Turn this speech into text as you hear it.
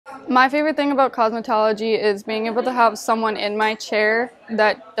My favorite thing about cosmetology is being able to have someone in my chair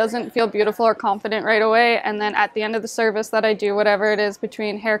that doesn't feel beautiful or confident right away, and then at the end of the service that I do, whatever it is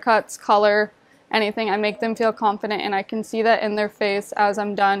between haircuts, color, anything, I make them feel confident and I can see that in their face as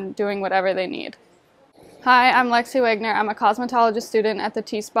I'm done doing whatever they need. Hi, I'm Lexy Wagner. I'm a cosmetologist student at the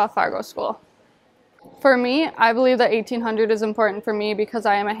T-Spa Fargo School. For me, I believe that 1800 is important for me because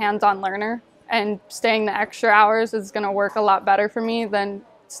I am a hands-on learner, and staying the extra hours is going to work a lot better for me than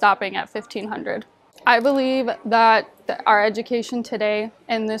stopping at 1500. I believe that our education today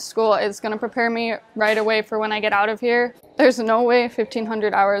in this school is going to prepare me right away for when I get out of here. There's no way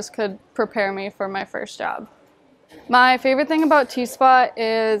 1500 hours could prepare me for my first job. My favorite thing about T-Spa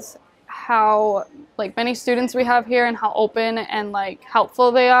is how many students we have here and how open and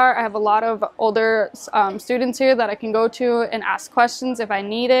helpful they are. I have a lot of older students here that I can go to and ask questions if I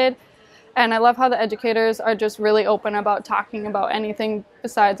needed. And I love how the educators are just really open about talking about anything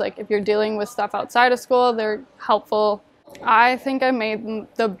besides if you're dealing with stuff outside of school, they're helpful. I think I made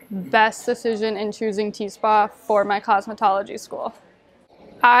the best decision in choosing T-Spa for my cosmetology school.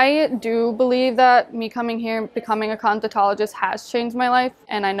 I do believe that me coming here and becoming a cosmetologist has changed my life,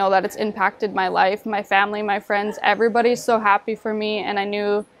 and I know that it's impacted my life, my family, my friends. Everybody's so happy for me, and I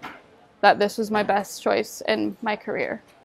knew that this was my best choice in my career.